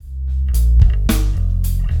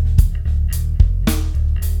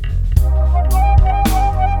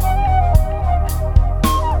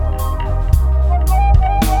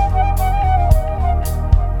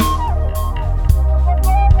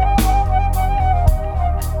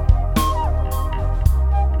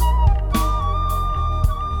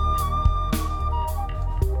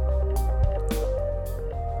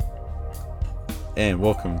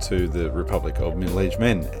welcome to the Republic of Middle-Aged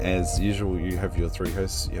Men. As usual, you have your three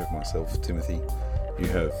hosts. You have myself, Timothy. You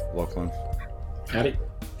have Lachlan. Howdy.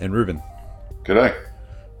 And Ruben. G'day.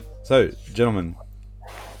 So, gentlemen,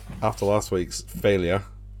 after last week's failure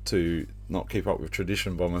to not keep up with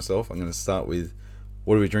tradition by myself, I'm going to start with,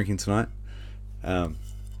 what are we drinking tonight?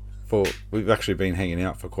 We've actually been hanging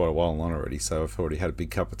out for quite a while on already, so I've already had a big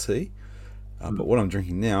cup of tea. But what I'm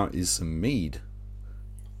drinking now is some mead.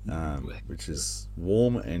 Which is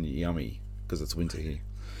warm and yummy because it's winter here.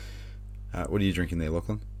 What are you drinking there,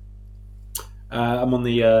 Lachlan? I'm on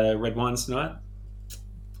the red wines tonight.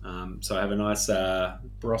 So I have a nice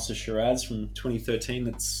Barossa Shiraz from 2013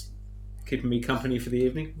 that's keeping me company for the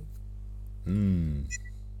evening.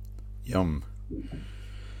 Yum.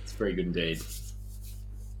 It's very good indeed.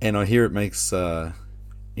 And I hear it makes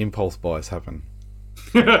impulse buys happen.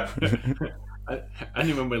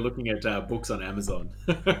 Only when we're looking at books on Amazon.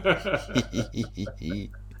 Yeah,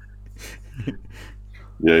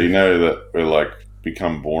 you know that we're like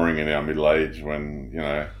become boring in our middle age when,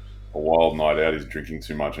 a wild night out is drinking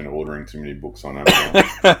too much and ordering too many books on Amazon.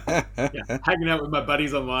 Yeah, hanging out with my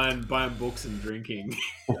buddies online, buying books and drinking.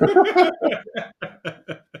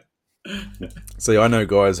 See, I know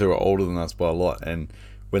guys who are older than us by a lot, and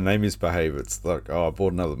when they misbehave, it's like, oh, I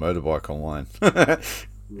bought another motorbike online.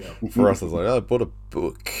 Yeah. For us, it's like, oh, I bought a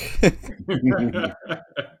book.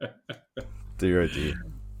 Dear, oh dear.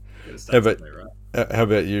 How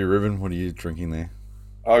about you, Ruben? What are you drinking there?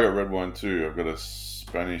 I got red wine too. I've got a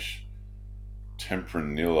Spanish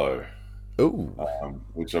Tempranillo,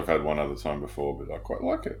 which I've had one other time before, but I quite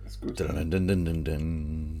like it. It's good. Dun, dun, dun, dun,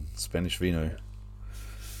 dun. Spanish vino.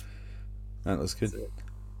 That's good.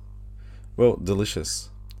 Well, delicious.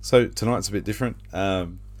 So tonight's a bit different.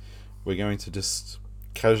 We're going to just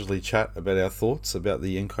casually chat about our thoughts about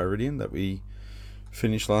the Enchiridion that we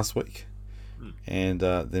finished last week, and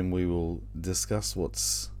then we will discuss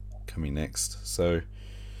what's coming next. So,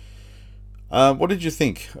 what did you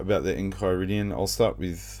think about the Enchiridion? I'll start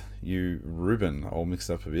with you, Ruben. I'll mix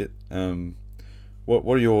it up a bit. What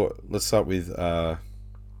are your? Let's start with an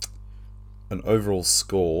overall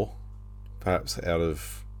score, perhaps out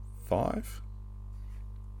of 5.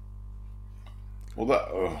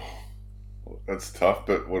 Well, that's tough,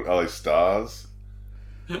 but what are they, stars?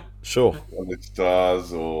 Sure. Are they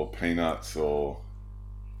stars or peanuts or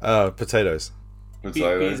potatoes?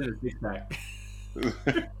 Potatoes.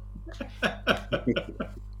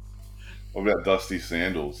 What about dusty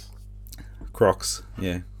sandals? Crocs.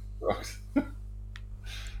 Yeah. Crocs.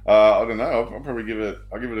 I don't know. I'll probably give it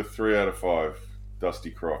a 3 out of 5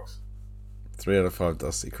 dusty Crocs. 3 out of 5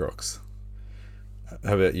 dusty Crocs.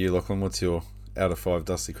 How about you, Lachlan? What's your out of 5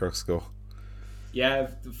 dusty Crocs score? Yeah,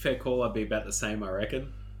 fair call. I'd be about the same, I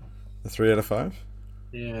reckon. A 3 out of 5?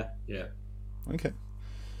 Yeah. Okay.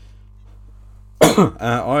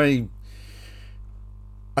 I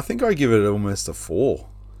think I give it almost a 4.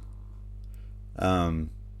 I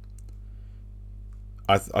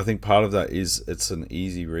think part of that is it's an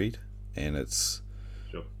easy read, and it's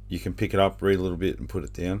sure. You can pick it up, read a little bit, and put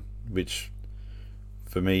it down. Which,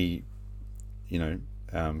 for me,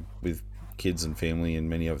 with kids and family and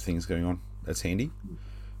many other things going on, that's handy.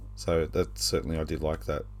 So that certainly, I did like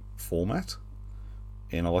that format,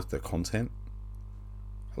 and I liked the content.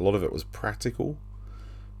 A lot of it was practical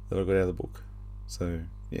that I got out of the book. So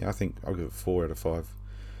yeah, I think I'll give it 4 out of 5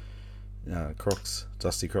 Crocs,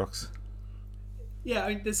 dusty Crocs. Yeah, I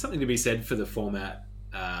mean, there's something to be said for the format.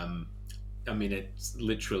 It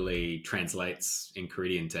literally translates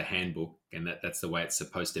Enchiridion to handbook, and that's the way it's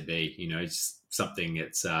supposed to be. It's something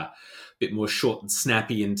that's a bit more short and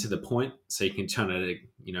snappy and to the point, so you can kind of,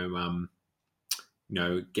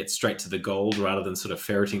 get straight to the gold rather than sort of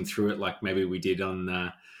ferreting through it like maybe we did on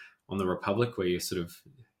the Republic, where you're sort of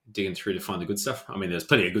digging through to find the good stuff. I mean, there's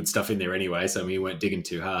plenty of good stuff in there anyway, so we weren't digging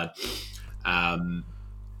too hard.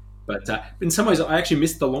 But in some ways, I actually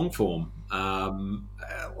missed the long form.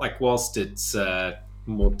 Whilst it's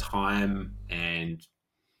more time and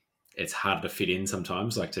it's harder to fit in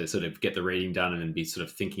sometimes, like to sort of get the reading done and then be sort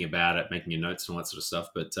of thinking about it, making your notes and all that sort of stuff.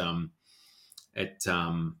 But I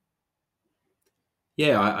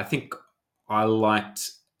think I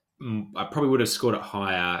liked. I probably would have scored it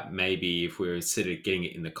higher maybe if we were sort of getting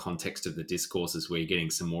it in the context of the discourses, where you're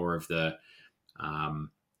getting some more of the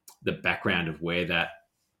background of where that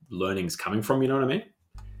learning's coming from. You know what I mean?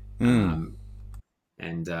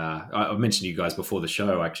 I mentioned to you guys before the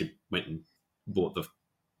show, I actually went and bought the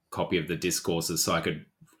copy of the discourses so I could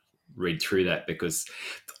read through that, because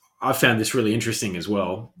I found this really interesting as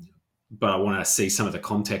well, but I want to see some of the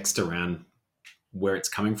context around where it's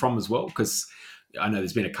coming from as well, because I know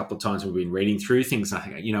there's been a couple of times we've been reading through things, and I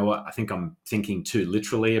think, you know what, I think I'm thinking too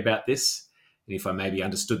literally about this. And if I maybe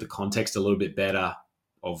understood the context a little bit better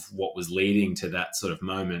of what was leading to that sort of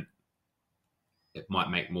moment, it might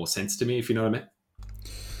make more sense to me, if you know what I mean.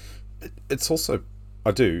 It's also,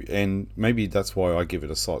 I do, and maybe that's why I give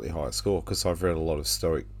it a slightly higher score, because I've read a lot of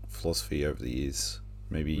Stoic philosophy over the years.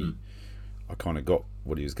 Maybe I kind of got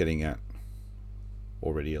what he was getting at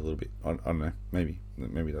already a little bit. I don't know. Maybe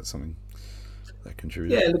that's something that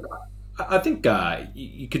contributed. Yeah, look, I think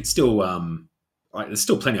you could still. There's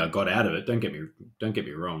still plenty I got out of it. Don't get me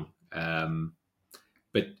wrong.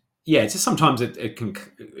 But yeah, it's just sometimes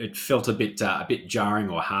it felt a bit jarring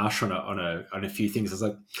or harsh on a few things. I was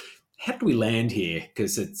like, how do we land here?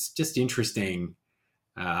 Because it's just interesting.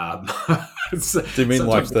 Do you mean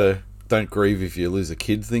like the don't grieve if you lose a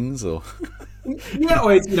kid things, or? Yeah,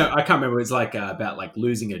 or I can't remember. It's like about like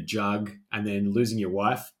losing a jug and then losing your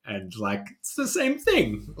wife, and like it's the same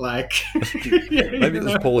thing. Like maybe it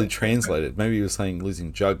was poorly translated. Maybe he was saying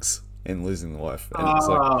losing jugs and losing the wife. And it's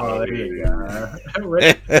like, there you go.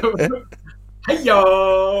 Hey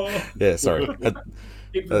yo. Yeah, sorry.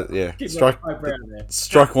 Yeah,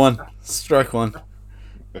 struck one.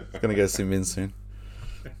 Gonna go see Min soon.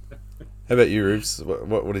 How about you, Rubes?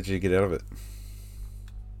 What did you get out of it?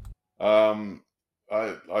 I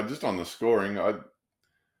just on the scoring, I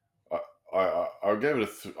gave it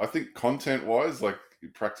I think content wise, like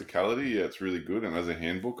practicality, yeah, it's really good. And as a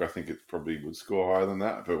handbook, I think it probably would score higher than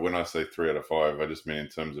that. But when I say 3 out of 5, I just mean in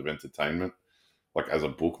terms of entertainment, like as a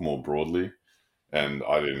book more broadly. And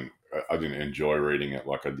I didn't enjoy reading it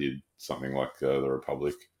like I did something like The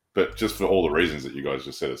Republic. But just for all the reasons that you guys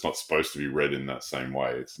just said, it's not supposed to be read in that same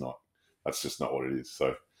way. It's not. That's just not what it is.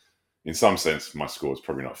 So, in some sense, my score is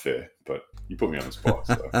probably not fair. But you put me on the spot.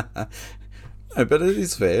 So. No, but it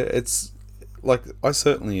is fair. It's like, I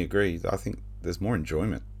certainly agree. I think there's more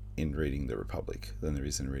enjoyment in reading The Republic than there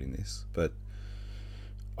is in reading this. But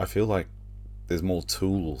I feel like there's more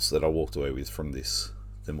tools that I walked away with from this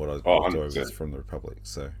than what I walked away with from The Republic.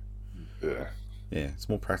 So, yeah, it's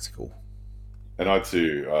more practical. And I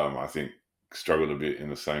too, I think, struggled a bit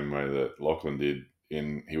in the same way that Lachlan did.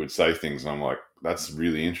 He would say things, and I'm like, that's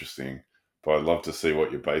really interesting, but I'd love to see what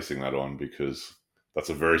you're basing that on, because that's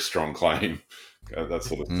a very strong claim, that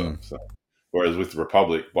sort of stuff. So, whereas with the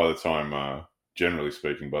Republic, by the time, generally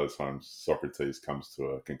speaking, by the time Socrates comes to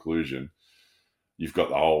a conclusion, you've got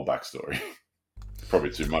the whole backstory.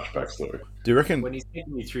 Probably too much backstory. Do you reckon when he's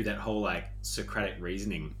taking you through that whole like Socratic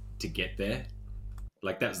reasoning to get there,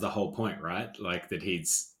 like that's the whole point, right? Like that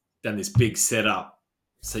he's done this big setup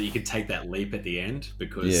so you could take that leap at the end,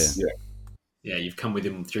 because you've come with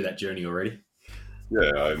him through that journey already.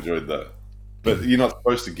 Yeah, I enjoyed that. But you're not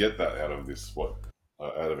supposed to get that out of this,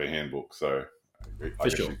 out of a handbook. So I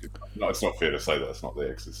guess sure. It's not fair to say that it's not there,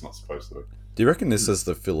 because it's not supposed to be. Do you reckon this is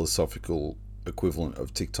the philosophical equivalent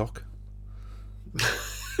of TikTok? I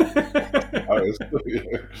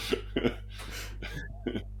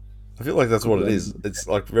feel like that's what it is. It's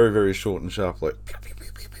like very, very short and sharp, like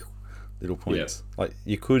little points. Yep. Like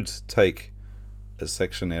you could take a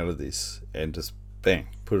section out of this and just bang,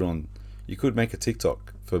 put it on. You could make a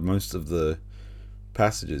TikTok for most of the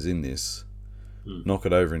passages in this, knock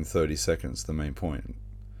it over in 30 seconds, the main point.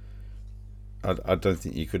 I don't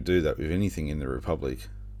think you could do that with anything in The Republic.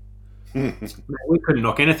 We couldn't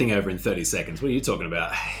knock anything over in 30 seconds. What are you talking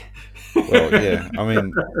about? Well, yeah. I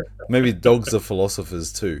mean, maybe dogs are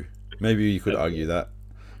philosophers too. Maybe you could argue that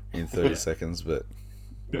in 30 seconds, but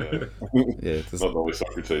yeah, not the way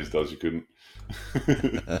Socrates does. You couldn't.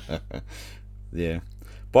 Yeah.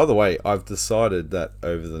 By the way, I've decided that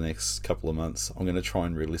over the next couple of months, I'm going to try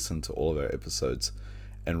and re-listen to all of our episodes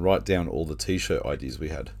and write down all the T-shirt ideas we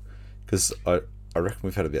had, because I reckon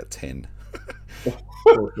we've had about 10.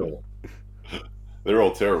 They're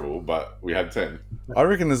all terrible, but we had 10. I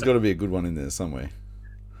reckon there's got to be a good one in there somewhere.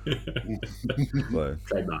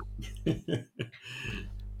 Trademark.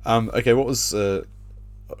 Okay, what was...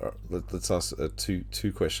 let's ask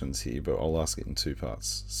two questions here, but I'll ask it in 2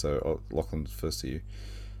 parts. So, Lachlan, first to you.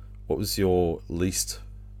 What was your least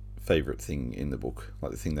favourite thing in the book?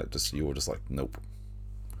 Like the thing that you were just like, nope.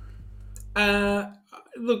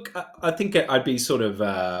 Look, I think I'd be sort of...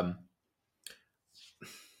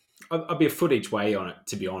 I'd be a foot each way on it,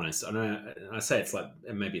 to be honest. I say it's like,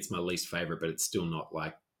 maybe it's my least favorite, but it's still not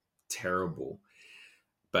like terrible.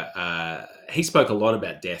 But he spoke a lot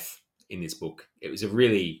about death in this book. It was a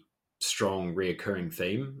really strong, reoccurring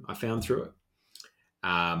theme I found through it.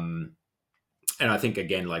 And I think,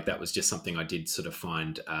 again, like that was just something I did sort of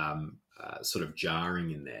find sort of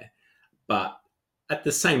jarring in there. But at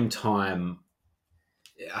the same time,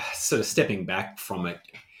 sort of stepping back from it,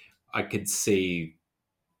 I could see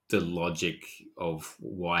the logic of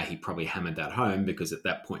why he probably hammered that home, because at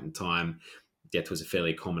that point in time, death was a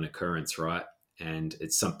fairly common occurrence, right? And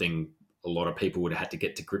it's something a lot of people would have had to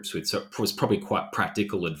get to grips with. So it was probably quite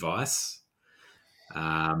practical advice.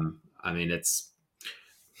 I mean, it's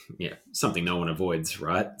something no one avoids,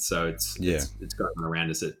 right? So it's going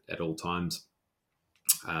around us at all times.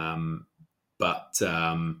 But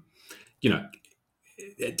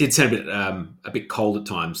it did sound a bit cold at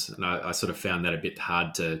times, and I sort of found that a bit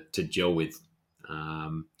hard to gel with.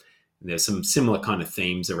 There's some similar kind of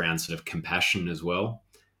themes around sort of compassion as well,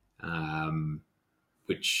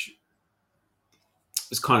 which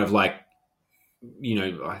was kind of like,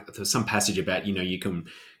 there's some passage about, you can,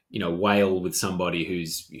 wail with somebody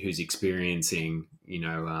who's experiencing,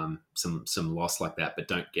 some loss like that, but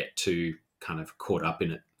don't get too kind of caught up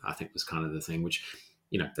in it, I think was kind of the thing, which,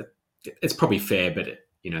 that it's probably fair, but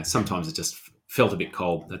sometimes it just felt a bit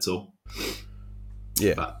cold. That's all.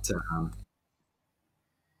 Yeah.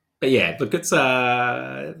 But yeah, look, it's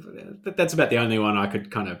that's about the only one I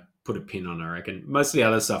could kind of put a pin on. I reckon most of the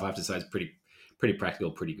other stuff I have to say is pretty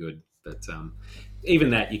practical, pretty good. But even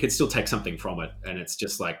that, you could still take something from it, and it's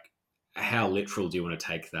just like, how literal do you want to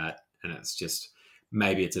take that? And it's just,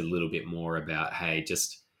 maybe it's a little bit more about, hey,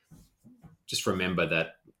 just remember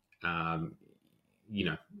that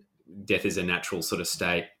death is a natural sort of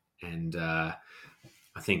state. And I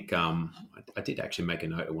think I did actually make a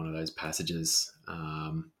note of one of those passages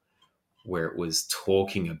where it was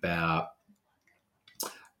talking about,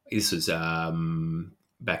 this was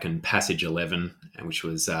back in passage 11, which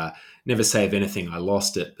was, never say of anything I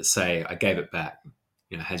lost it, but say I gave it back.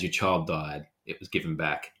 Has your child died? It was given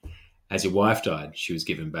back. Has your wife died? She was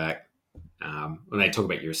given back. When they talk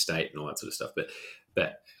about your estate and all that sort of stuff,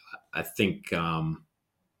 but I think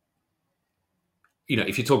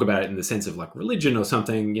if you talk about it in the sense of like religion or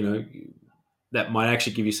something, that might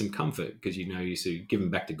actually give you some comfort, because you sort of give them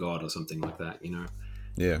back to God or something like that.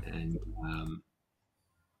 Yeah. And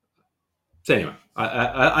so anyway,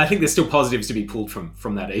 I think there's still positives to be pulled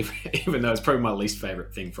from that, even though it's probably my least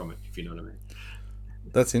favorite thing from it, if you know what I mean.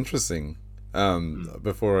 That's interesting.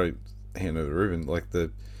 Before I hand over to Ruben, like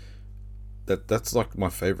that's like my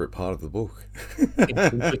favorite part of the book.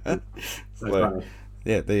 So,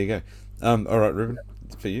 yeah, there you go. All right, Ruben,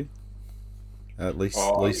 for you, least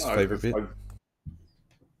favorite bit.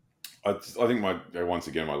 I think my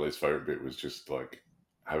least favorite bit was just like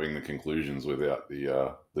having the conclusions without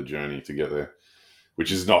the journey to get there,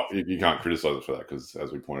 which is not, you can't criticize it for that, because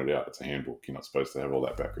as we pointed out, it's a handbook. You're not supposed to have all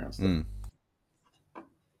that background stuff.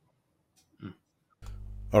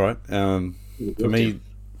 All right. For me,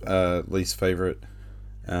 least favorite.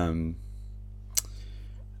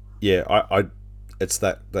 Yeah, I it's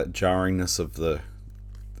that jarringness of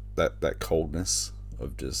that coldness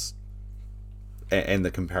of just, and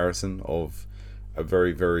the comparison of a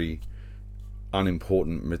very, very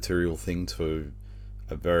unimportant material thing to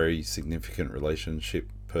a very significant relationship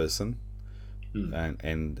person,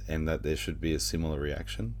 and that there should be a similar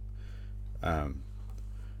reaction.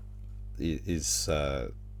 Is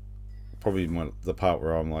probably the part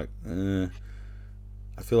where I'm like,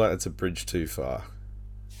 I feel like it's a bridge too far.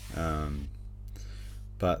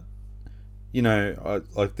 But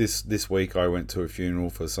like this week I went to a funeral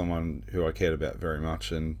for someone who I cared about very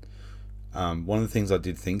much, and one of the things I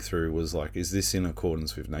did think through was like, is this in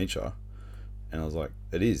accordance with nature? And I was like,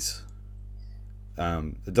 it is.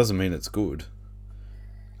 It doesn't mean it's good,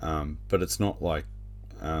 but it's not like,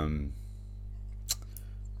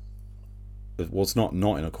 it's not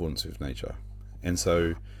in accordance with nature. And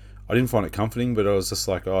so I didn't find it comforting, but I was just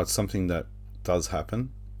like, it's something that does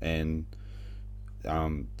happen, and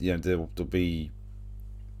there'll be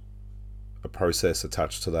a process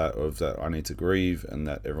attached to that, of that I need to grieve, and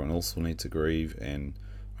that everyone else will need to grieve, and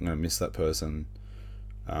I'm going to miss that person,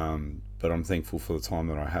 but I'm thankful for the time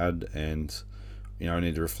that I had, and I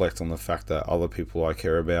need to reflect on the fact that other people I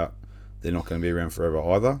care about, they're not going to be around forever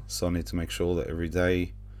either, so I need to make sure that every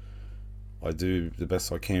day I do the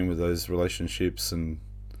best I can with those relationships, and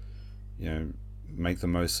make the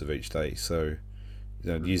most of each day. So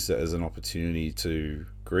use that as an opportunity to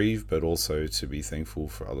grieve, but also to be thankful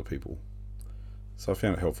for other people. So I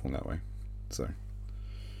found it helpful in that way. So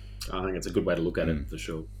I think it's a good way to look at it, for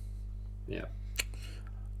sure. Yeah.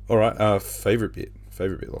 All right. Favorite bit,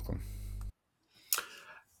 Lachlan.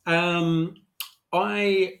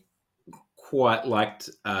 I quite liked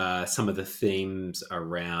some of the themes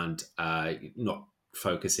around not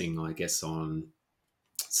focusing, I guess, on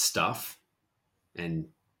stuff and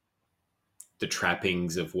the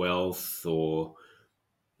trappings of wealth, or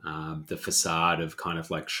the facade of kind of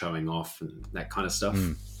like showing off and that kind of stuff.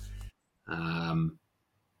 Um,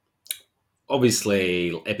 Obviously,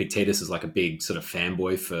 Epictetus is like a big sort of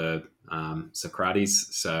fanboy for Socrates,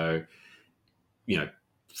 so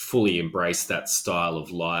fully embraced that style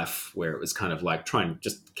of life where it was kind of like try and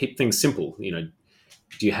just keep things simple.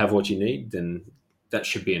 Do you have what you need? Then that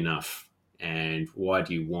should be enough. And why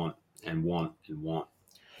do you want and want and want?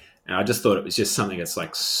 And I just thought it was just something that's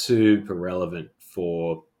like super relevant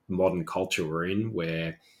for modern culture we're in,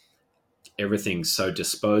 where everything's so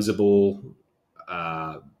disposable.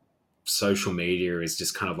 Social media is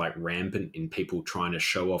just kind of like rampant in people trying to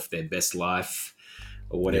show off their best life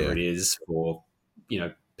or whatever it is for,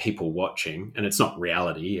 people watching. And it's not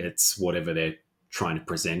reality, it's whatever they're trying to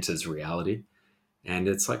present as reality. And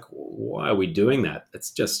it's like, why are we doing that? It's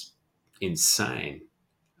just insane.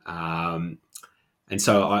 And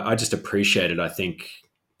so I just appreciated, I think,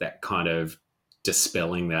 that kind of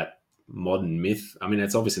dispelling that modern myth. I mean,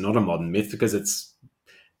 it's obviously not a modern myth because it's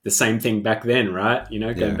the same thing back then, right?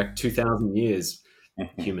 Going back 2,000 years,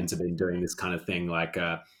 humans have been doing this kind of thing, like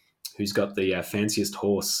who's got the fanciest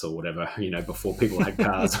horse or whatever, before people had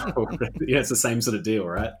cars. It's the same sort of deal,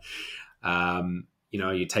 right?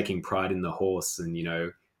 You're taking pride in the horse, and,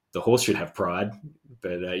 the horse should have pride,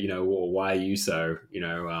 but, why are you so,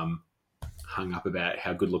 hung up about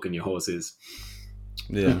how good looking your horse is?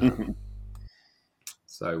 Yeah.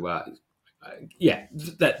 So,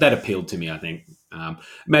 that appealed to me, I think.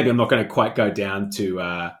 Maybe I'm not going to quite go down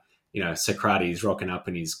to, Socrates rocking up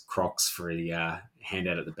in his Crocs for a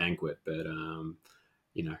handout at the banquet, but,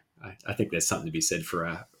 I think there's something to be said for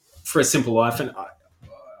a simple life. And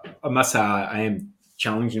I must say, I am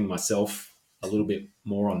challenging myself a little bit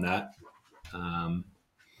more on that. I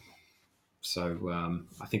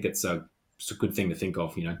think it's a good thing to think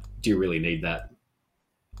of. Do you really need that?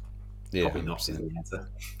 Yeah, probably not is the answer.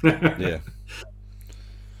 Yeah.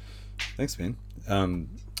 Thanks, man. How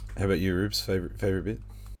about you, Rubes? Favorite bit?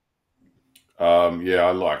 I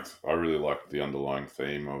really liked the underlying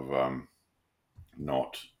theme of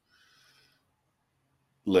not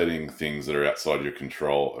letting things that are outside your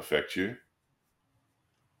control affect you.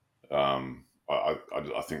 I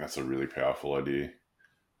think that's a really powerful idea.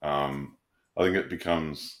 I think it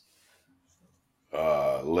becomes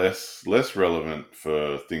less relevant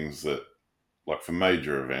for things that, like, for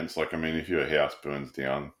major events. Like, I mean, if your house burns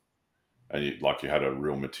down and you had a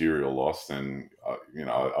real material loss, then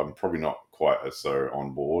I'm probably not quite as so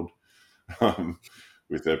on board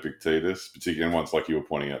with Epictetus, particularly once, like you were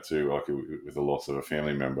pointing out too, like with the loss of a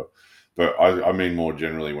family member. But I mean more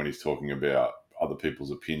generally when he's talking about other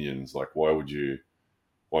people's opinions, like why would you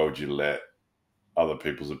let other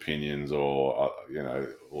people's opinions or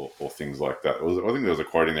things like that? I think there was a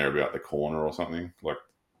quote in there about the corner or something, like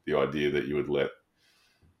the idea that you would let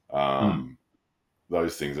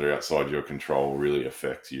those things that are outside your control really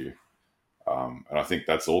affect you. And I think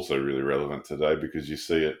that's also really relevant today because you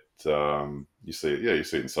see it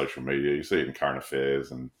in social media, you see it in current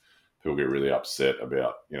affairs, and people get really upset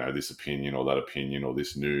about, this opinion or that opinion or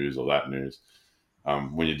this news or that news.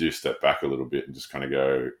 When you do step back a little bit and just kind of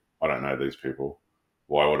go, I don't know these people.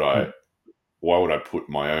 Why would I put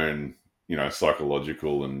my own,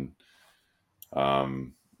 psychological and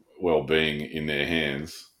well-being in their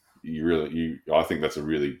hands? I think that's a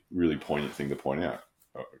really, really poignant thing to point out.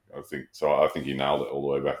 I think so. I think you nailed it all the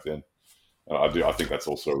way back then. I think that's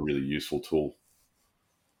also a really useful tool.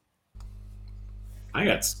 I think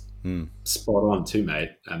that's spot on too, mate.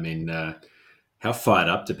 I mean, how fired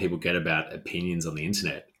up do people get about opinions on the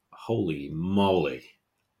internet? Holy moly!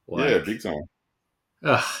 Big time.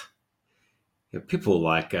 People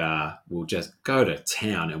will just go to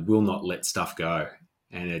town and will not let stuff go,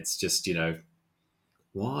 and it's just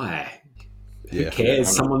why? Who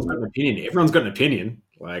cares? Someone's got an opinion. Everyone's got an opinion.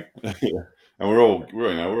 Like, and we're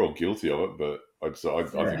all guilty of it. But I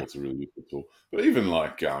think it's a really useful tool. But even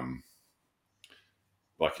like in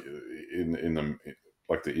the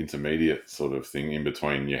like the intermediate sort of thing in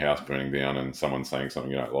between your house burning down and someone saying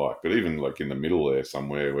something you don't like, but even like in the middle there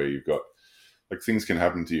somewhere where you've got like things can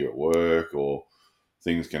happen to you at work or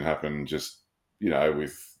things can happen just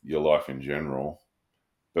with your life in general.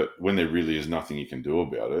 But when there really is nothing you can do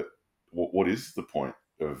about it, what is the point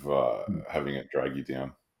of having it drag you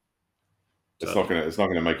down? It's not going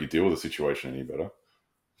to make you deal with the situation any better.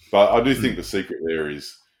 But I do think the secret there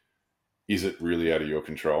is it really out of your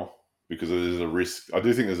control? Because there's a risk. I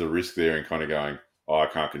do think there's a risk there in kind of going, oh, I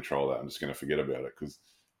can't control that. I'm just going to forget about it. Because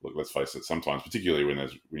look, let's face it. Sometimes, particularly when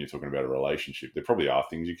you're talking about a relationship, there probably are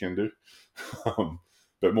things you can do.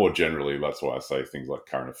 But more generally, that's why I say things like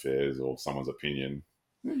current affairs or someone's opinion.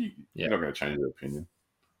 You're not going to change their opinion.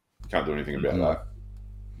 You can't do anything about that.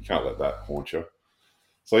 You can't let that haunt you.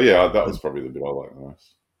 So yeah, that was probably the bit I liked the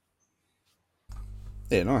most.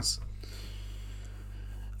 Yeah, nice.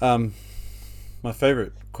 My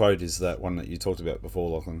favourite quote is that one that you talked about before,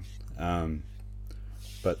 Lachlan.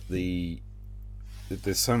 But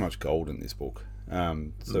there's so much gold in this book.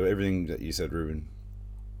 So everything that you said, Ruben,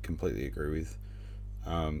 completely agree with.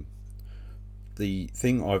 The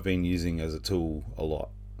thing I've been using as a tool a lot,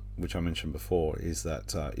 which I mentioned before, is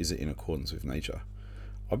that is it in accordance with nature?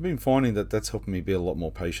 I've been finding that that's helping me be a lot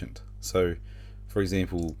more patient. So, for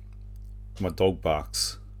example, my dog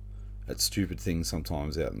barks at stupid things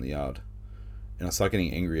sometimes out in the yard, and I start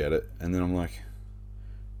getting angry at it, and then I'm like,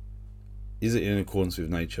 is it in accordance with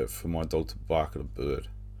nature for my dog to bark at a bird?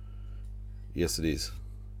 Yes, it is.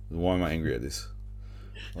 Why am I angry at this?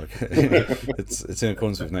 Like, it's in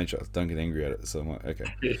accordance with nature. Don't get angry at it. So I'm like, okay.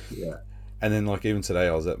 Yeah. And then, like, even today,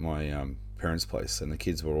 I was at my parents' place, and the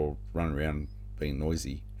kids were all running around being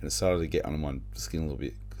noisy, and it started to get under my skin a little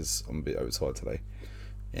bit because I'm a bit overtired today.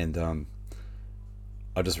 And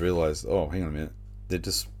I just realised, oh, hang on a minute, they're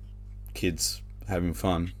just kids having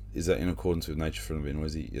fun. Is that in accordance with nature for them to be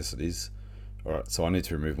noisy? Yes, it is. All right, so I need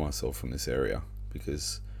to remove myself from this area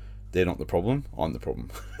because they're not the problem. I'm the problem.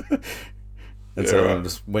 And so I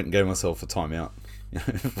just went and gave myself a timeout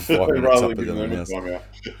for 5 minutes up with everyone else.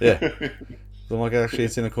 Yeah. So I'm like, actually,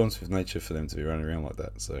 it's in accordance with nature for them to be running around like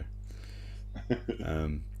that. So, good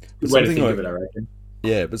way to think of it, I reckon.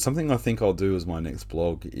 Yeah, but something I think I'll do as my next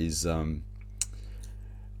blog is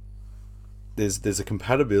there's a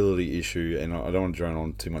compatibility issue, and I don't want to drone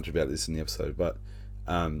on too much about this in the episode, but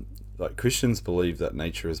like Christians believe that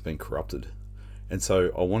nature has been corrupted, and so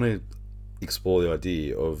I want to explore the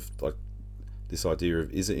idea of like this idea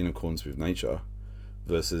of is it in accordance with nature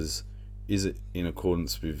versus is it in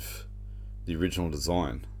accordance with the original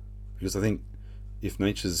design, because I think if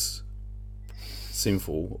nature's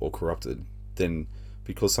sinful or corrupted, then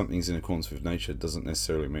because something's in accordance with nature doesn't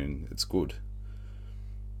necessarily mean it's good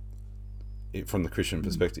from the Christian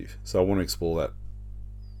perspective. So I want to explore that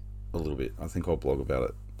a little bit. I think I'll blog about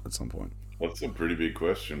it at some point. That's a pretty big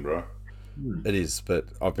question, bro. It is, but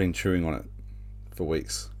I've been chewing on it for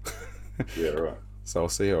weeks. Yeah, right. So I'll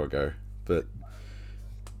see how I go. But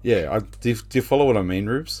yeah, do you follow what I mean,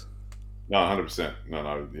 Rubes? No, 100%.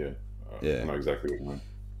 No, yeah. Yeah. I know exactly what you mean.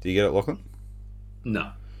 Do you get it, Lachlan?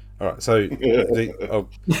 No. All right, so I'll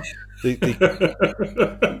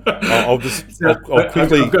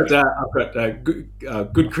quickly. I've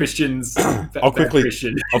got good Christians. I'll quickly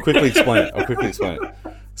explain it.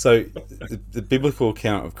 So the biblical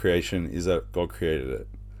account of creation is that God created it,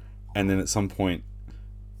 and then at some point,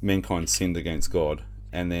 mankind sinned against God,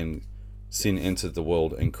 and then sin entered the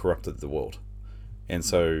world and corrupted the world, and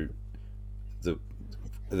so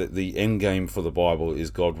the end game for the Bible is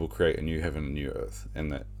God will create a new heaven and new earth, and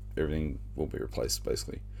that everything will be replaced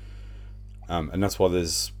basically, and that's why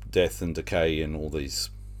there's death and decay and all these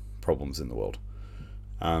problems in the world.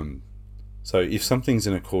 So if something's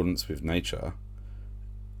in accordance with nature,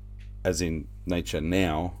 as in nature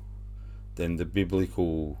now, then the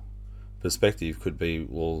biblical perspective could be,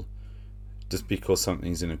 well, just because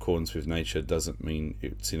something's in accordance with nature doesn't mean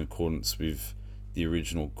it's in accordance with the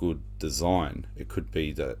original good design. It could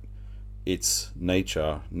be that its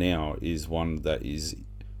nature now is one that is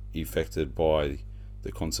affected by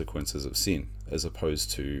the consequences of sin, as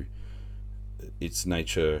opposed to its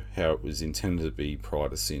nature how it was intended to be prior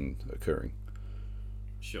to sin occurring.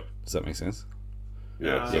 Sure. Does that make sense?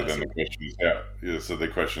 Yeah. So then the question is how. Yeah. So the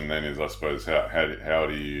question then is, I suppose, how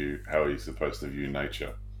are you supposed to view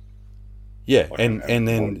nature? Yeah, like, and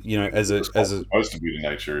then as supposed to be the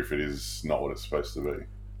nature if it is not what it's supposed to be.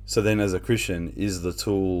 So then, as a Christian, is the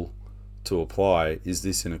tool to apply, is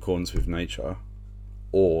this in accordance with nature,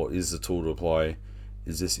 or is the tool to apply,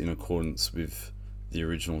 is this in accordance with the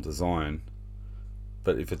original design?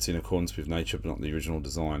 But if it's in accordance with nature but not the original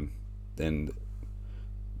design, then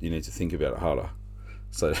you need to think about it harder.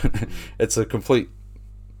 So it's a complete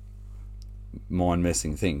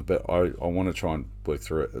mind-messing thing, but I want to try and work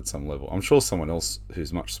through it at some level. I'm sure someone else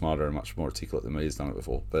who's much smarter and much more articulate than me has done it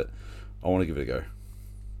before, but I want to give it a go.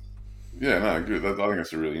 Yeah, no, good. I think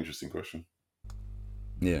that's a really interesting question.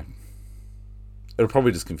 Yeah. It'll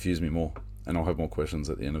probably just confuse me more, and I'll have more questions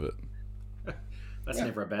at the end of it. That's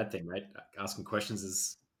never a bad thing, right? Asking questions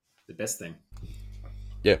is the best thing.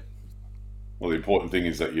 Yeah. Well, the important thing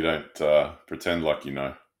is that you don't pretend like you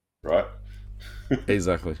know, right?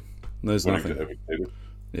 Exactly. There's nothing.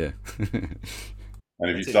 Yeah. And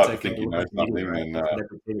if you start to think you know something,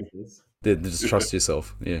 then just trust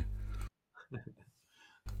yourself. Yeah.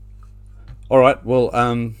 All right. Well,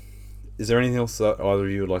 Is there anything else that either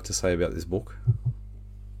of you would like to say about this book?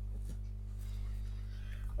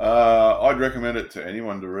 I'd recommend it to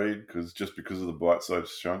anyone to read because of the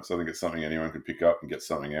bite-sized chunks. I think it's something anyone could pick up and get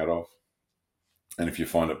something out of. And if you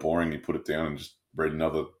find it boring, you put it down and just read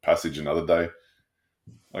another passage another day.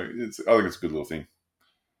 I think it's a good little thing.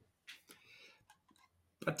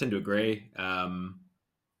 I tend to agree.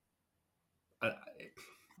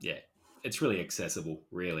 Yeah, it's really accessible,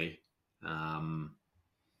 really.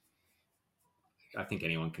 I think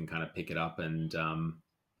anyone can kind of pick it up and,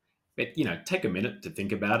 take a minute to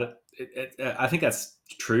think about it. I think that's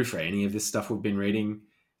true for any of this stuff we've been reading.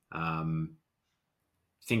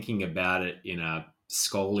 Thinking about it in a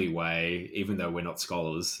scholarly way, even though we're not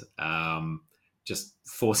scholars, just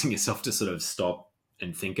forcing yourself to sort of stop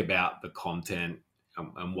and think about the content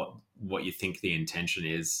and what you think the intention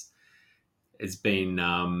is, has been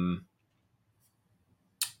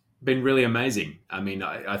really amazing. I mean,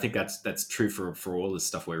 I think that's true for all the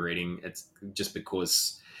stuff we're reading. It's just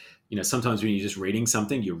because, sometimes when you're just reading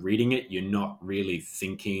something, you're reading it, you're not really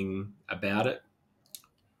thinking about it.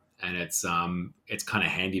 And it's kind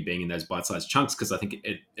of handy being in those bite-sized chunks, because I think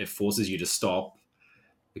it forces you to stop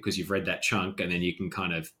because you've read that chunk, and then you can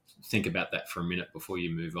kind of think about that for a minute before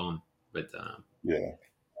you move on. But yeah.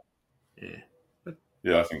 But,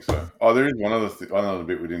 yeah, I think so. Oh, there is one other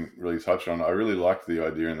bit we didn't really touch on. I really liked the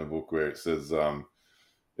idea in the book where it says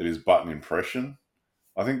it is but an impression.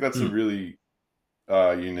 I think that's a really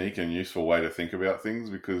unique and useful way to think about things,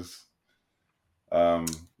 because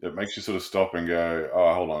it makes you sort of stop and go,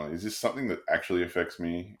 oh, hold on, is this something that actually affects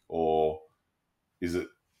me, or is it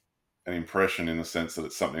an impression in the sense that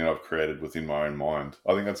it's something I've created within my own mind?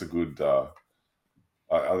 I think that's a good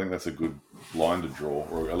I think that's a good line to draw,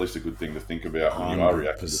 or at least a good thing to think about when you are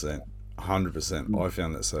reacting. 100%. I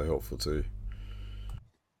found that so helpful too.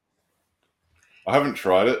 I haven't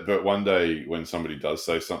tried it, but one day when somebody does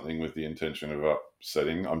say something with the intention of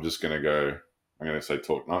upsetting, I'm just going to go, I'm going to say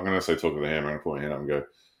talk with the hammer. I'm going to put my hand up and go,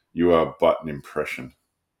 you are but an impression.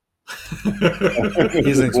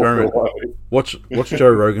 Here's an experiment. Watch Joe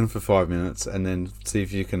Rogan for 5 minutes and then see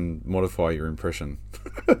if you can modify your impression.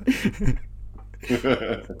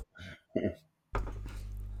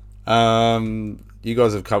 You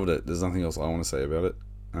guys have covered it. There's nothing else I want to say about it.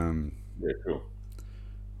 Yeah, cool.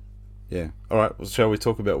 Yeah. All right. Well, shall we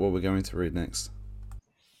talk about what we're going to read next?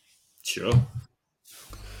 Sure.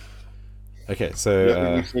 Okay.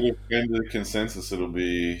 So we sort of came to the consensus. It'll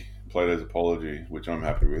be Plato's Apology, which I'm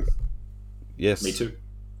happy with. Yes. Me too.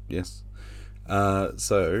 Yes.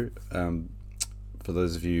 So for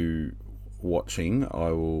those of you watching,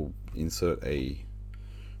 I will insert a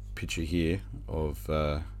picture here of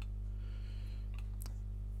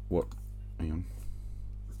what. Hang on.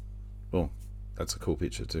 Oh, that's a cool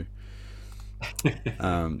picture too.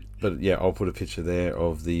 But yeah, I'll put a picture there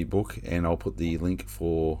of the book, and I'll put the link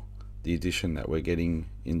for the edition that we're getting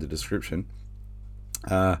in the description.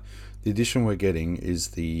 The edition we're getting is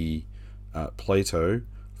the Plato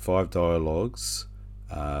 5 Dialogues.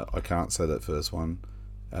 I can't say that first one.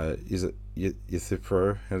 Is it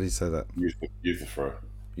Euthyphro? How do you say that?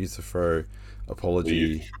 Euthyphro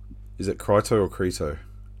Apology. Is it Crito or Crito?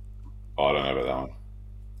 Oh, I don't know about that one.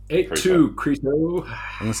 Crito.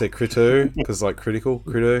 I'm going to say Crito, because like critical,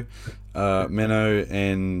 Crito. Meno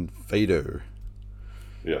and Phaedo.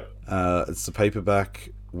 Yeah. It's the paperback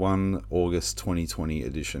 1 August 2020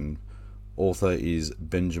 edition. Author is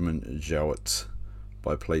Benjamin Jowett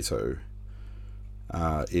by Plato.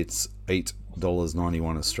 It's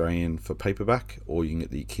 $8.91 Australian for paperback, or you can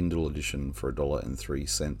get the Kindle edition for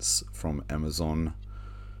 $1.03 from Amazon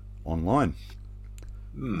online.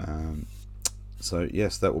 So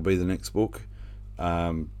yes, that will be the next book.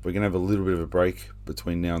 We're going to have a little bit of a break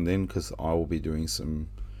between now and then, because I will be doing some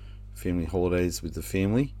family holidays with the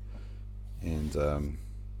family, and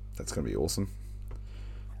that's going to be awesome.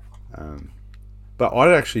 But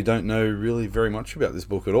I actually don't know really very much about this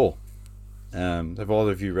book at all. Have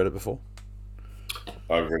either of you read it before?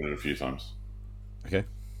 I've read it a few times. Okay.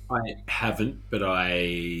 I haven't, but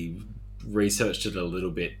I researched it a little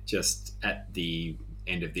bit just at the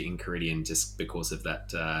end of the Enchiridion, just because of that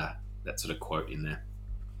sort of quote in there.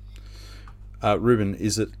 Ruben,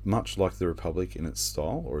 is it much like The Republic in its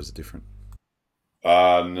style, or is it different?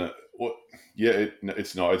 No,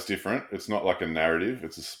 it's not. It's different. It's not like a narrative.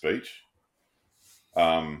 It's a speech.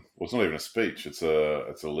 Well, it's not even a speech. It's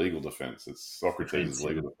a legal defense. It's Socrates'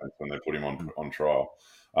 legal defense when they put him on trial.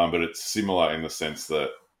 But it's similar in the sense that,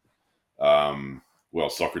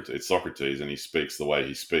 it's Socrates, and he speaks the way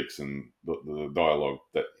he speaks, and the dialogue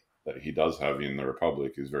that that he does have in the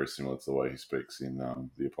Republic is very similar to the way he speaks in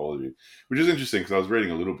the Apology, which is interesting because I was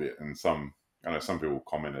reading a little bit, and I know some people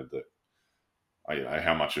commented that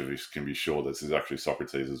how much of this can be sure this is actually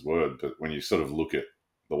Socrates' word, but when you sort of look at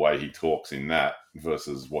the way he talks in that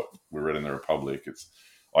versus what we read in the Republic,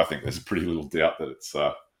 I think there's pretty little doubt that it's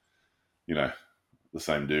the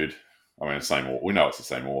same dude. I mean, we know it's the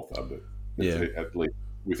same author, but it's at least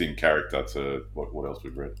within character to what else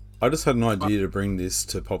we've read. I just had an idea to bring this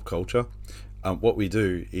to pop culture. What we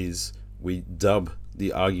do is we dub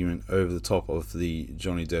the argument over the top of the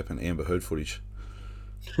Johnny Depp and Amber Heard footage.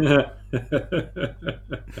 Make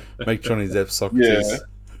Johnny Depp Socrates. Yeah,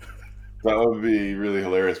 that would be really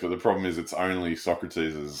hilarious. But the problem is, it's only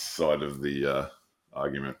Socrates' side of the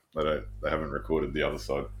argument. They haven't recorded the other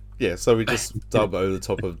side. Yeah, so we just dub over the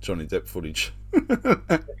top of Johnny Depp footage.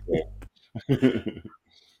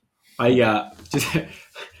 I just,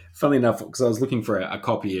 funnily enough, because I was looking for a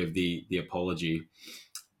copy of the Apology,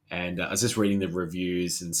 and I was just reading the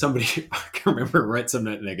reviews, and somebody, I can remember, wrote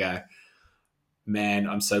something and they go, "Man,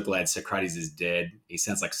 I'm so glad Socrates is dead. He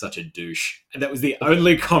sounds like such a douche." And that was the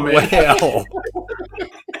only comment. Wow.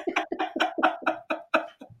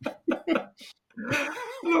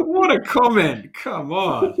 What a comment. Come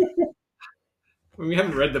on. We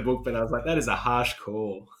haven't read the book, but I was like, that is a harsh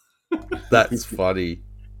call. That's funny.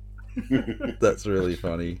 That's really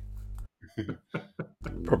funny.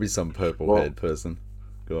 Probably some purple-haired person.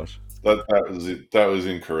 Gosh. That was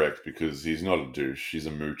incorrect because he's not a douche. He's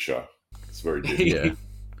a moocher. It's very different.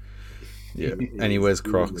 Yeah. And he wears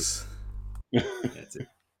Crocs. That's it.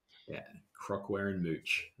 Yeah. Croc wearing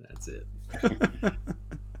mooch. That's it.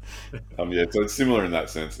 So it's similar in that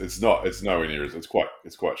sense. It's nowhere near as it's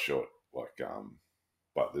quite short.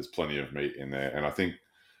 But there's plenty of meat in there, and I think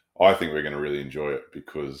we're going to really enjoy it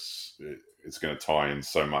because it's going to tie in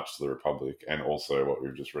so much to the Republic and also what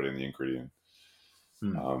we've just read in the Enchiridion.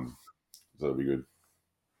 So it'll be good.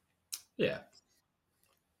 Yeah.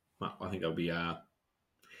 Well, I think that'll be a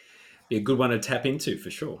good one to tap into for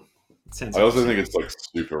sure. I also think it's like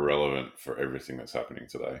super relevant for everything that's happening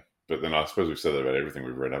today. But then I suppose we've said that about everything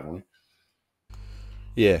we've read, haven't we?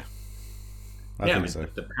 Yeah. I think so.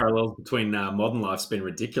 The parallels between modern life's been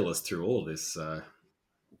ridiculous through all of this.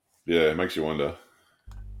 Yeah, it makes you wonder.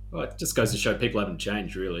 Well, it just goes to show people haven't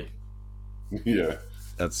changed, really. Yeah.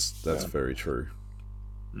 That's very true.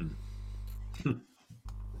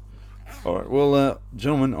 All right. Well,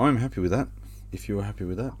 gentlemen, I'm happy with that. If you're happy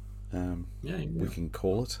with that, we can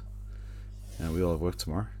call it. We all have work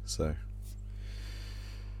tomorrow, so.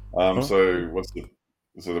 So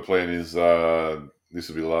the plan is this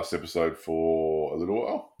will be the last episode for a little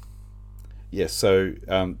while? Yeah, so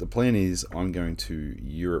the plan is I'm going to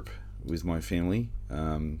Europe with my family,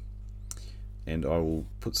 and I will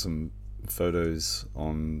put some photos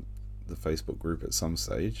on the Facebook group at some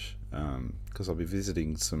stage, because I'll be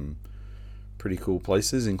visiting some pretty cool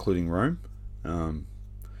places, including Rome,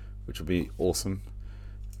 which will be awesome.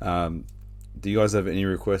 Do you guys have any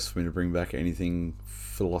requests for me to bring back anything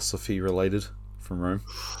philosophy related from Rome?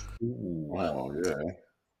 Wow, yeah.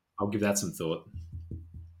 I'll give that some thought.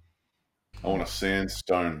 I want a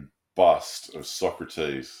sandstone bust of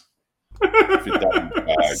Socrates. Fit that in the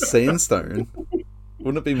bag. Sandstone?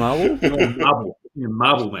 Wouldn't it be marble?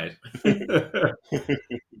 Marble, mate.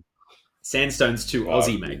 Sandstone's too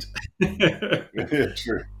Aussie, mate. Yeah,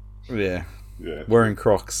 true. Yeah. Wearing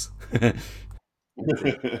Crocs. No,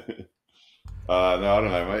 I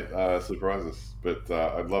don't know, mate. Surprise us. But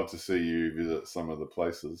I'd love to see you visit some of the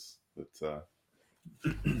places that...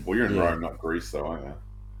 well, you're in Rome, not Greece, though, aren't you?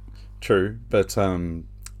 True, but I'm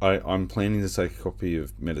planning to take a copy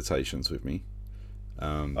of Meditations with me.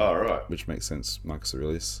 Right. Which makes sense, Marcus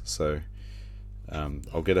Aurelius. So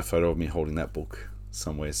I'll get a photo of me holding that book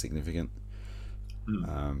somewhere significant,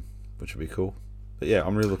 which would be cool. But yeah,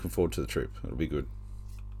 I'm really looking forward to the trip. It'll be good.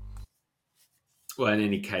 Well, in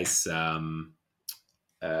any case,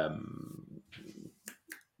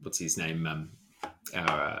 what's his name?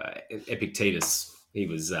 Epictetus. He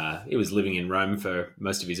was living in Rome for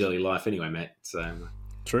most of his early life, anyway, mate. So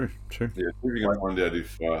true. Yeah, we're going to find out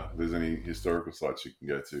if there's any historical sites you can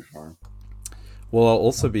go to for him. Well, I'll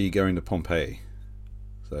also be going to Pompeii,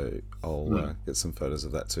 so I'll get some photos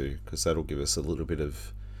of that too, because that'll give us a little bit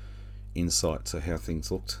of insight to how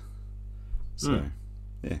things looked. So,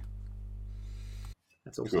 yeah.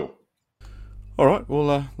 That's awesome. Cool. All right,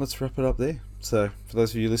 well, let's wrap it up there. So, for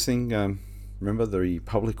those of you listening, remember, the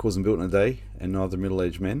Republic wasn't built in a day, and neither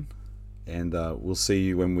middle-aged men. And we'll see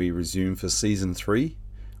you when we resume for Season 3,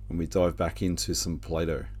 when we dive back into some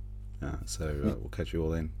Plato. So we'll catch you all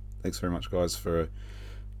then. Thanks very much, guys, for a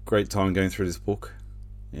great time going through this book.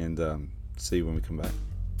 and see you when we come back.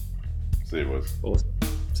 See you, boys. Awesome.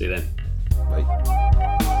 See you then.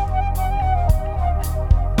 Bye.